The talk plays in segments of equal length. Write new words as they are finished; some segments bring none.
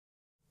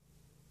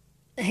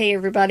Hey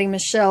everybody,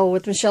 Michelle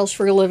with Michelle's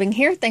Free Living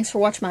here. Thanks for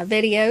watching my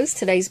videos.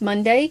 Today's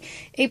Monday,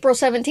 April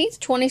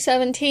 17th,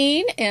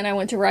 2017, and I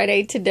went to Rite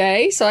Aid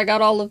today, so I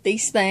got all of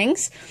these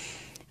things.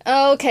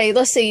 Okay,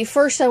 let's see.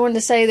 First, I wanted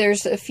to say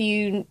there's a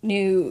few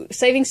new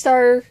Saving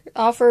Star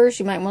offers.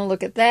 You might want to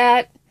look at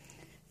that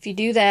if you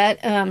do that.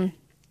 And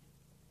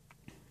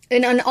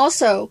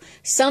also,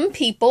 some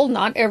people,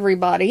 not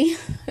everybody,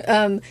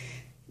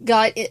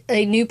 got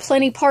a new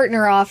Plenty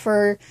Partner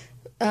offer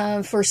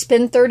for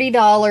spend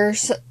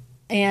 $30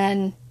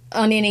 and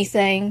on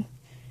anything,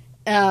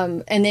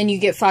 and then you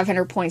get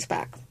 500 points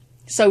back.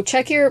 So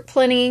check your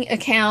Plenty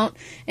account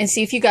and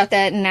see if you got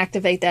that and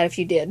activate that if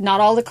you did.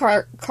 Not all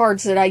the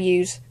cards that I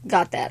use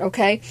got that,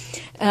 okay?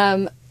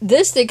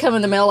 This did come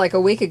in the mail like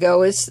a week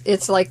ago.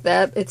 It's like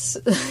that. It's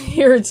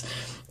here. It's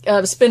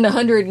spend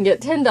 $100 and get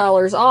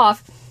 $10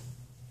 off.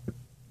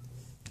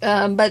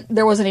 But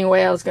there wasn't any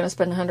way I was going to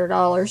spend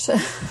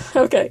 $100.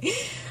 Okay.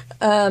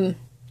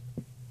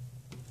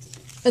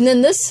 And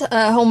then this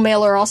home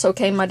mailer also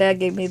came. My dad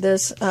gave me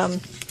this.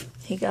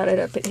 He got it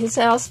up at his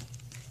house.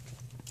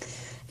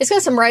 It's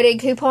got some Rite Aid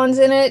coupons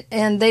in it,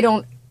 and they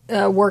don't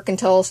work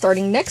until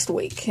starting next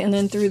week, and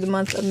then through the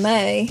month of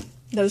May,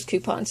 those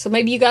coupons. So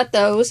maybe you got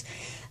those.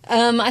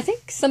 I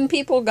think some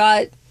people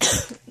got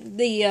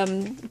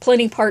the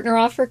Plenty Partner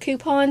offer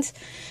coupons.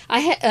 I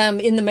had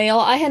in the mail.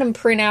 I had them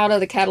print out of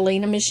the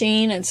Catalina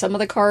machine, and some of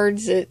the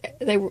cards I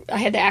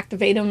had to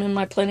activate them in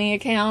my Plenty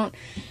account.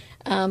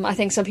 I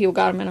think some people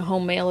got them in a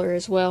home mailer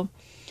as well.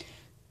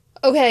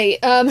 Okay,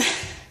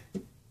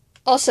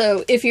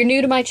 also, if you're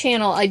new to my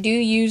channel, I do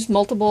use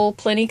multiple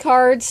Plenty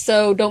cards,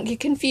 so don't get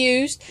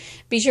confused.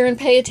 Be sure and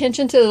pay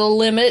attention to the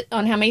limit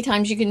on how many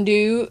times you can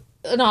do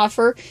an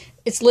offer.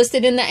 It's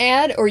listed in the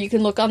ad, or you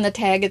can look on the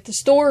tag at the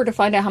store to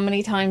find out how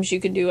many times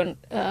you can do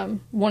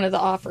one of the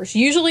offers.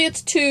 Usually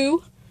it's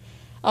 2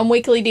 on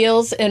weekly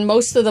deals, and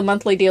most of the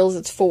monthly deals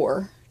it's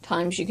 4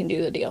 times you can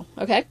do the deal,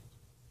 okay?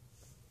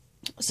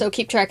 So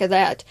keep track of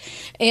that.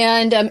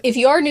 And if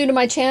you are new to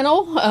my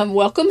channel,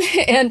 welcome.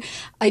 And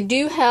I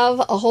do have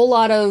a whole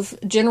lot of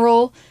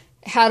general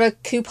how to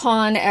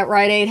coupon at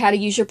Rite Aid, how to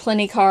use your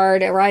Plenty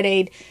card at Rite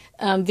Aid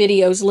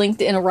videos linked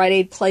in a Rite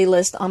Aid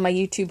playlist on my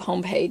YouTube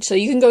homepage. So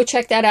you can go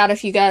check that out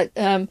if you got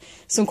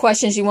some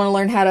questions you want to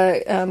learn how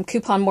to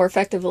coupon more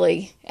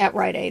effectively at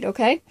Rite Aid,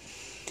 okay?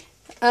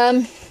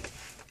 All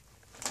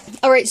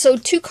right, so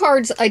 2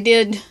 cards I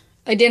did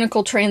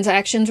identical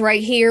transactions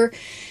right here.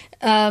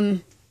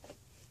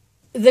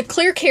 The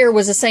Clear Care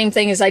was the same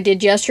thing as I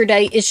did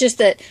yesterday. It's just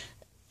that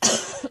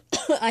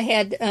I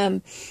had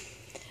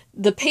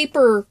the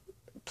paper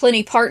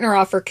Plenty Partner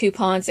offer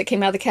coupons that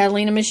came out of the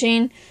Catalina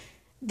machine.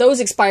 Those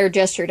expired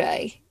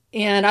yesterday.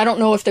 And I don't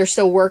know if they're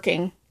still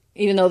working,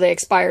 even though they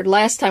expired.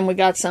 Last time we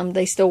got some,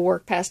 they still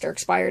work past their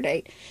expire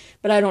date.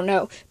 But I don't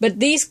know.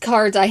 But these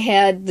cards, I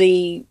had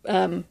the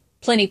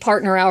Plenty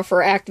Partner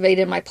offer activated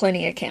in my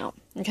Plenty account.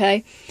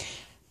 Okay?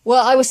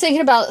 Well, I was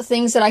thinking about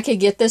things that I could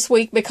get this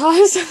week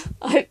because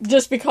I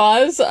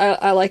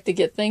like to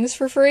get things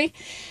for free.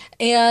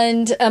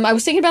 And I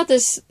was thinking about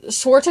this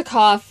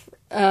Swartikoff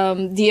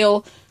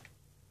deal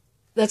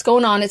that's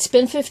going on. It's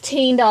been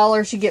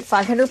 $15. You get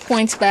 500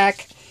 points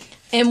back.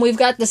 And we've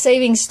got the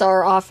Saving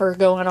Star offer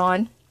going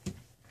on.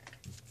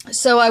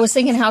 So I was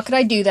thinking, how could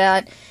I do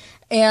that?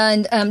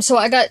 And so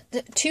I got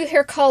 2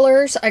 hair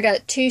colors. I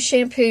got 2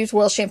 shampoos,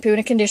 well, shampoo and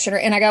a conditioner.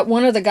 And I got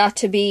one of the Got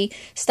To Be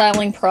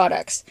styling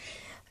products.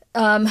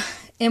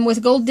 And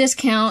with gold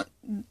discount,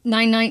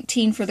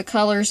 $9.19 for the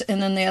colors,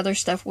 and then the other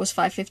stuff was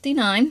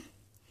 $5.59.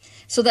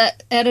 So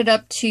that added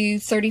up to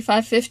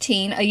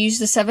 $35.15. I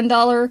used the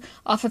 $7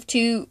 off of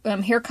 2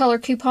 hair color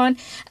coupon,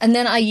 and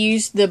then I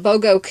used the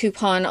BOGO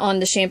coupon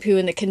on the shampoo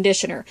and the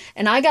conditioner.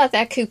 And I got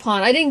that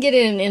coupon. I didn't get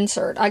it in an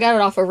insert. I got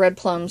it off of Red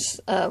Plum's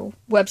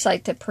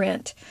website to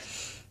print.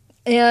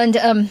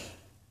 And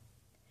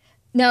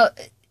now,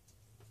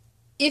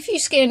 if you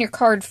scan your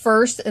card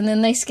first and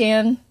then they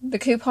scan the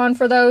coupon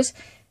for those,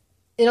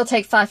 it'll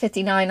take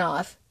 $5.59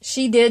 off.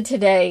 She did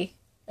today,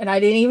 and I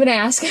didn't even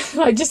ask.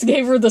 I just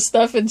gave her the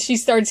stuff, and she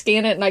started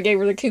scanning it, and I gave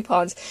her the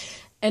coupons,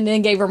 and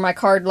then gave her my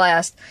card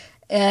last.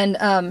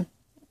 And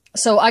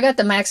so I got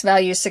the max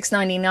value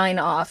 $6.99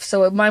 off,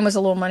 so mine was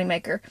a little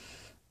moneymaker.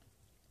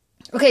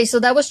 Okay, so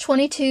that was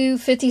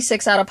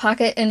 $22.56 out of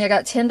pocket, and I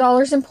got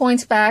 $10 in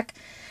points back.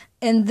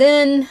 And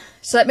then,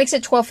 so that makes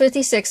it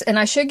 $12.56, and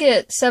I should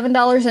get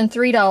 $7 and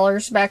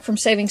 $3 back from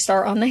Saving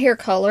Star on the hair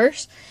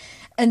colors.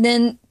 And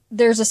then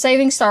there's a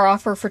Saving Star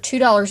offer for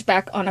 $2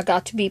 back on a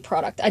Got To Be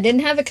product. I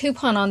didn't have a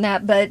coupon on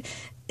that, but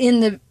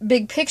in the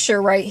big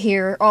picture right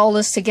here, all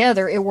this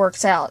together, it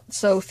works out.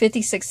 So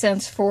 56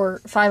 cents for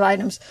 5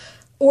 items,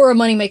 or a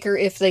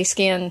moneymaker if they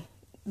scan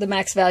the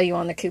max value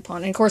on the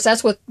coupon. And of course,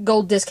 that's with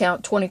gold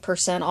discount,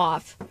 20%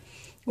 off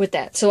with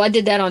that. So I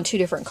did that on 2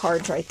 different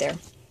cards right there.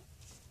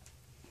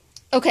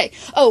 Okay.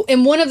 Oh,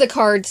 and one of the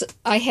cards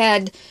I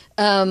had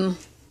the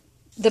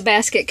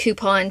basket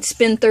coupon,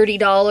 spend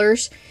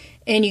 $30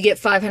 and you get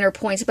 500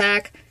 points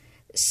back.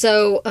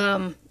 So,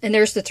 and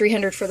there's the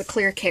 300 for the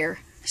Clear Care.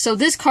 So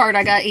this card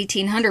I got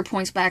 1,800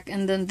 points back,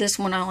 and then this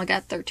one I only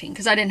got 13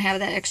 because I didn't have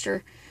that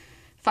extra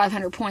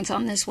 500 points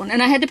on this one.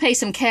 And I had to pay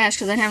some cash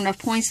because I didn't have enough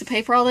points to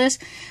pay for all this.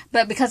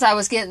 But because I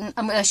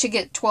should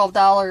get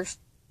 $12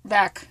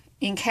 back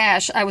in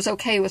cash, I was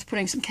okay with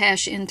putting some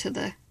cash into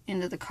the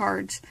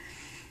cards.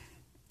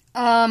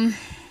 That's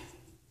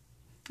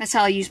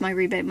how I use my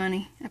rebate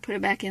money. I put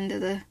it back into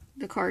the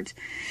cards.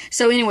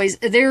 So anyways,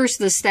 there's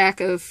the stack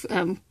of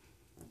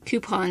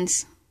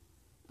coupons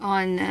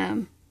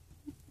on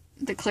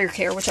the Clear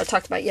Care, which I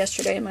talked about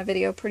yesterday in my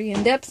video pretty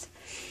in depth.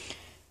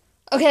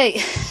 Okay,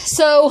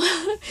 so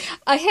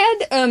I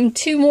had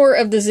 2 more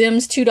of the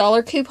Zims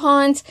 $2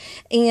 coupons,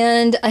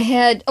 and I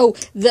had,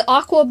 the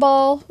Aqua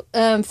Ball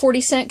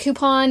 40-cent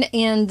coupon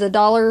and the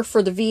 $1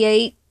 for the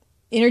V8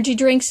 energy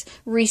drinks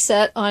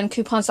reset on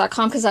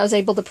coupons.com because I was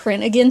able to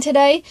print again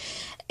today.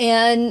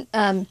 And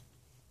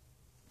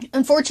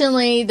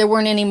unfortunately, there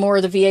weren't any more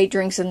of the V8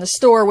 drinks in the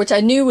store, which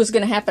I knew was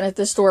going to happen at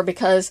this store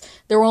because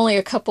there were only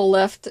a couple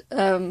left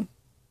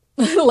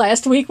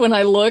last week when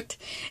I looked,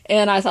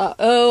 and I thought,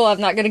 oh, I'm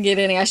not going to get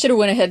any. I should have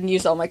went ahead and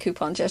used all my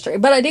coupons yesterday.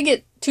 But I did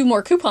get 2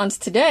 more coupons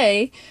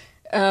today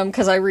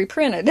because I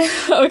reprinted.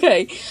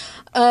 Okay.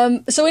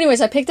 So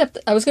anyways,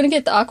 I was going to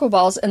get the Aqua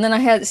Balls, and then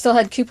I still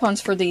had coupons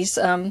for these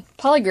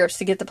Polygrips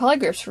to get the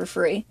Polygrips for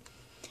free.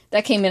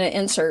 That came in an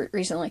insert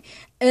recently.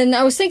 And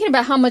I was thinking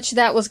about how much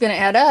that was going to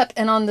add up,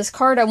 and on this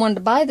card I wanted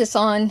to buy this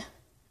on,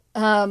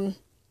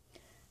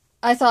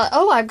 I thought,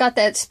 oh, I've got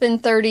that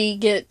spend 30,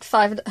 get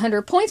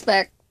 500 points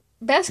back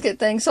basket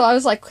thing. So I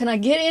was like, can I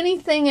get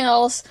anything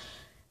else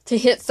to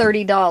hit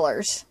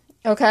 $30?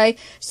 Okay,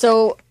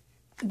 so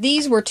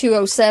these were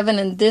 $2.07,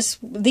 and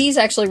these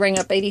actually rang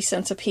up 80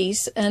 cents a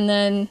piece, and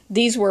then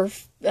these were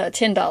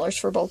 $10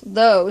 for both of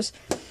those.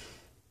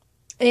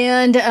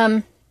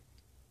 And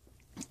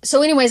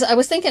so anyways, I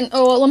was thinking,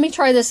 oh, well, let me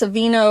try this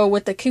Aveeno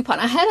with the coupon.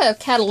 I had a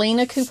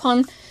Catalina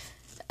coupon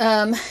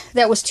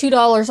that was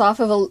 $2 off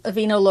of a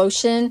Aveeno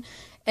lotion,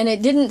 and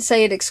it didn't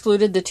say it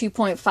excluded the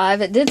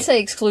 2.5. It did say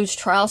excludes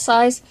trial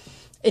size.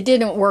 It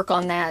didn't work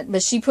on that,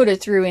 but she put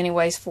it through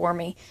anyways for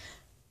me.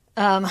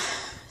 But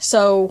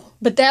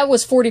that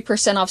was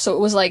 40% off, so it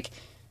was like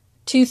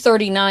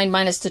 $2.39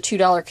 minus the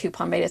 $2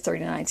 coupon made it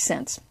 39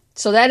 cents.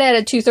 So that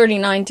added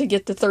 $2.39 to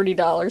get the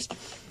 $30.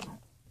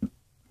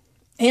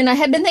 And I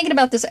had been thinking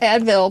about this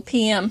Advil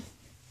PM.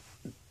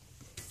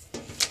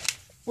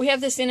 We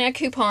have this in-ad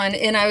coupon,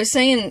 and I was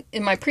saying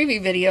in my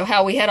preview video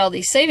how we had all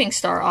these Saving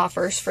Star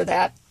offers for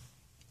that.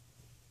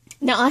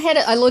 Now, I had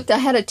a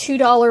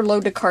 $2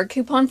 load to card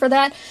coupon for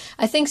that.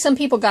 I think some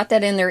people got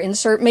that in their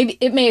insert. Maybe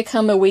it may have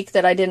come a week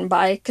that I didn't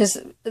buy, because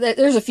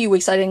there's a few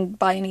weeks I didn't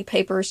buy any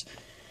papers.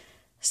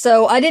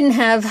 So I didn't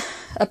have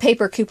a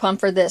paper coupon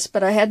for this,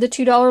 but I had the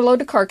 $2 load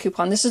to card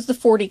coupon. This is the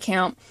 40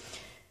 count.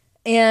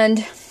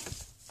 And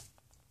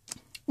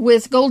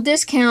with gold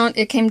discount,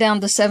 it came down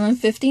to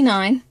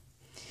 $7.59.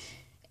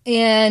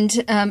 And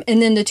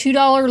then the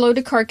 $2 load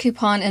to card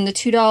coupon and the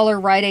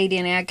 $2 Rite Aid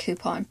in-ad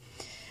coupon.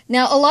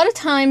 Now, a lot of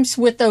times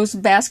with those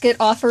basket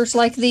offers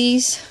like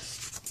these,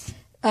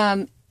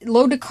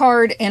 load to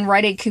card and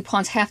Rite Aid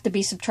coupons have to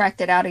be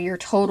subtracted out of your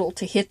total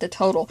to hit the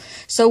total.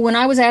 So when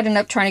I was adding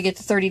up trying to get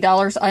to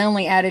 $30, I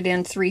only added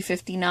in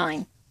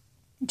 $3.59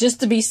 just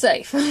to be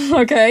safe.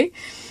 Okay,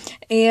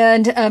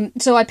 and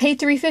so I paid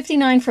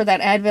 $3.59 for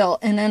that Advil,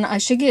 and then I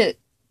should get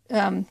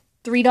 $3,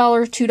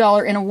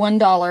 $2, and a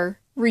 $1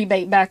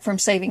 rebate back from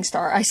Saving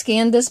Star. I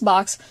scanned this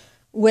box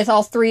with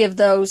all 3 of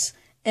those,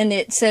 and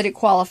it said it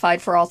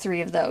qualified for all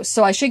 3 of those.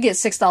 So I should get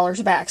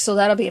 $6 back. So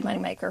that'll be a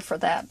moneymaker for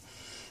that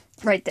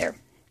right there.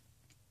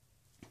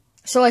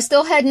 So I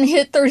still hadn't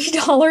hit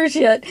 $30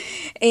 yet.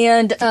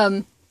 And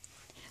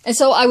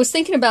so I was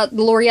thinking about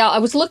L'Oreal. I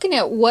was looking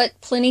at what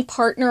Plenty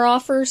Partner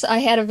offers I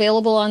had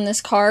available on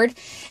this card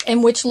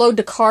and which load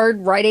to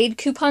card Rite Aid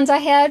coupons I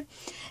had.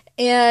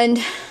 And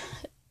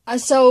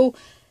so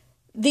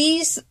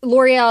these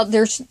L'Oreal,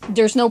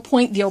 there's no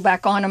point deal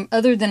back on them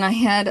other than I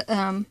had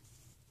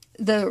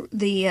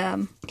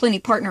the Plenty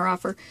Partner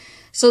offer.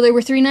 So they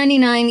were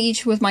 $3.99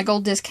 each with my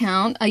gold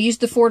discount. I used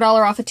the $4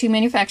 off of 2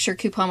 manufacturer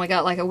coupon we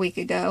got like a week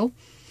ago.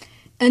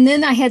 And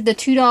then I had the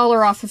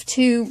 $2 off of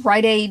 2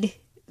 Rite Aid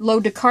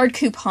load to card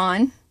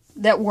coupon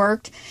that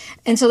worked.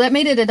 And so that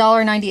made it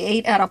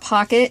 $1.98 out of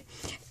pocket.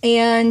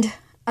 And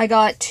I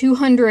got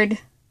 200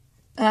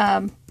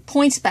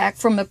 points back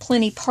from a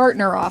Plenty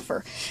Partner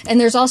offer. And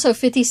there's also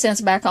 50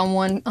 cents back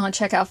on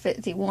checkout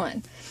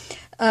 51.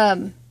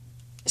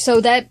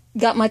 So that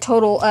got my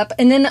total up.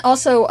 And then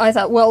also I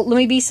thought, well, let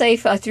me be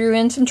safe. I threw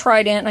in some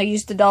Trident. I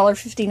used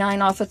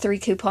 $1.59 off a 3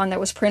 coupon that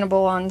was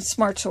printable on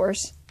Smart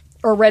Source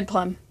or Red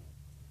Plum.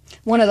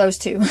 One of those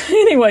two.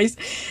 Anyways,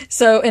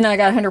 so, and I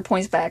got 100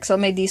 points back. So I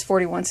made these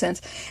 41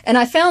 cents. And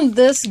I found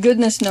this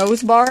Goodness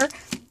Knows bar.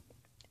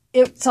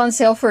 It's on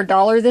sale for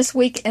 $1 this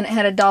week, and it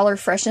had a $1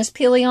 freshness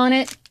peely on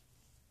it.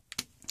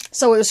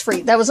 So it was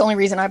free. That was the only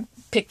reason I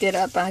picked it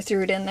up. I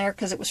threw it in there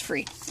because it was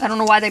free. I don't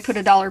know why they put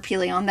a $1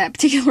 peely on that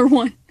particular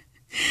one.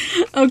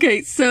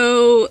 Okay,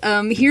 so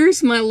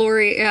here's my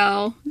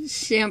L'Oreal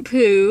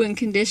shampoo and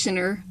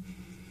conditioner.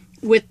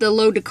 with the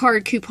load to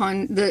card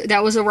coupon.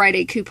 That was a Rite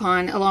Aid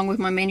coupon along with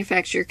my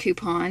manufacturer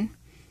coupon.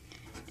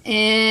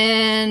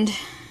 And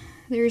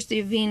there's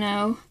the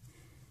Aveeno,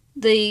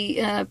 the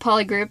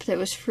Polygrip that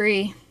was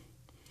free.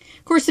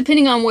 Of course,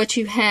 depending on what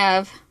you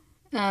have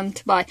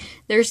to buy.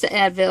 There's the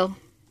Advil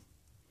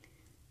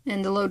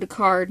and the load to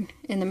card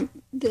and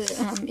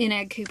the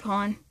in-ad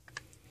coupon.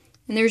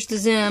 And there's the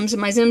Zims,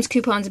 and my Zims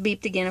coupons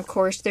beeped again, of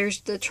course.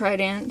 There's the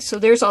Trident. So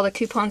there's all the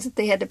coupons that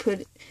they had to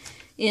put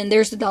in.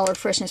 There's the Dollar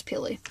Freshness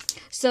Peely.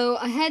 So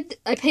I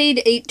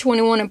paid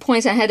 $8.21 in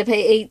points. I had to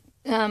pay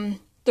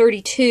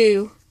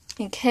 $8.32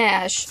 in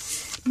cash,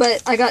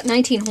 but I got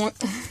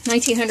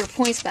 1,900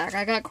 points back.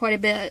 I got quite a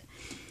bit.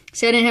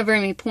 See, I didn't have very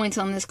many points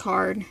on this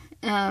card.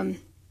 There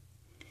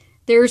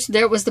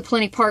was the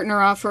Plenty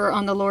Partner offer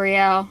on the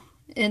L'Oreal,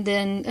 and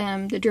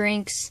then the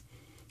drinks,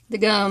 the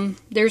gum.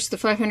 There's the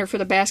 500 for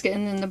the basket,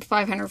 and then the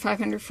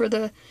 500 for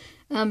the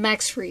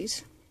Max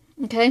Freeze.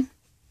 Okay?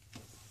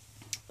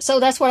 So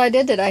that's what I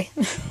did today.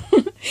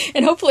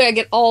 And hopefully I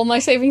get all my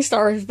saving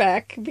stars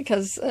back,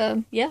 because,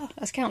 yeah,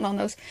 I was counting on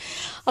those.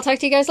 I'll talk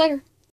to you guys later.